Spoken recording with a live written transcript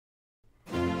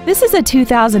This is a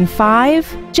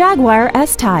 2005 Jaguar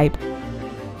S-Type.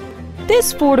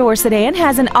 This four-door sedan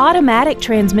has an automatic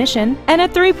transmission and a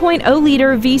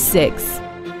 3.0-liter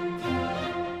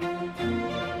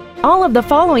V6. All of the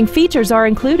following features are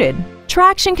included: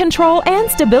 traction control and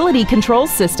stability control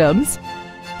systems,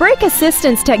 brake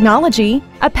assistance technology,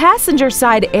 a passenger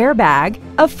side airbag,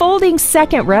 a folding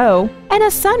second row, and a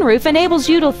sunroof enables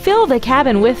you to fill the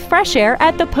cabin with fresh air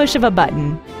at the push of a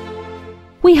button.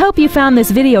 We hope you found this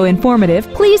video informative.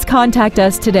 Please contact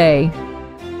us today.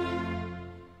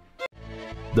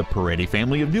 The Paretti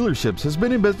family of dealerships has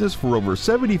been in business for over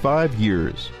 75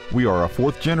 years. We are a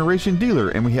fourth-generation dealer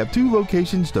and we have 2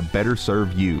 locations to better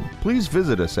serve you. Please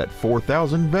visit us at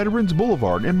 4000 Veterans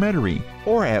Blvd in Metairie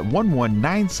or at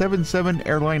 11977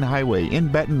 Airline Highway in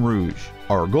Baton Rouge.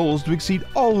 Our goal is to exceed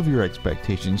all of your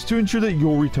expectations to ensure that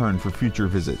you'll return for future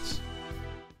visits.